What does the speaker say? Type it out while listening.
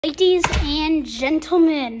Ladies and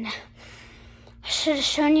gentlemen, I should have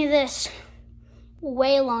shown you this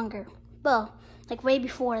way longer. Well, like way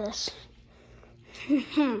before this.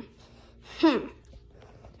 I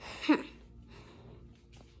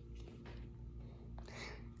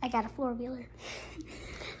got a four-wheeler.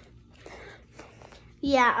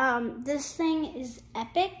 Yeah, this thing is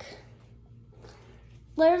epic.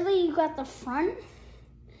 Literally, you got the front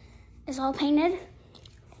is all painted.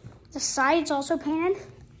 The side's also painted.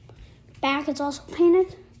 Back is also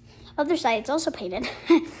painted. Other side is also painted.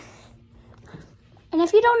 And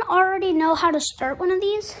if you don't already know how to start one of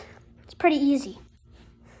these, it's pretty easy.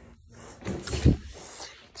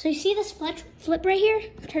 So you see this flip right here?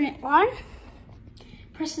 Turn it on.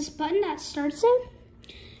 Press this button that starts it.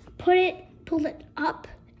 Pull it up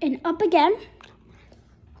and up again.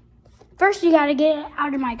 First, you gotta get it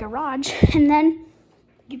out of my garage, and then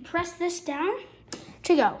you press this down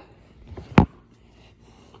to go.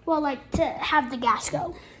 Well, like to have the gas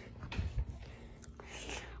go.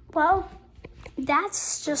 Well,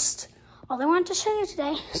 that's just all I wanted to show you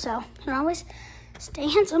today. So, and always stay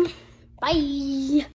handsome. Bye.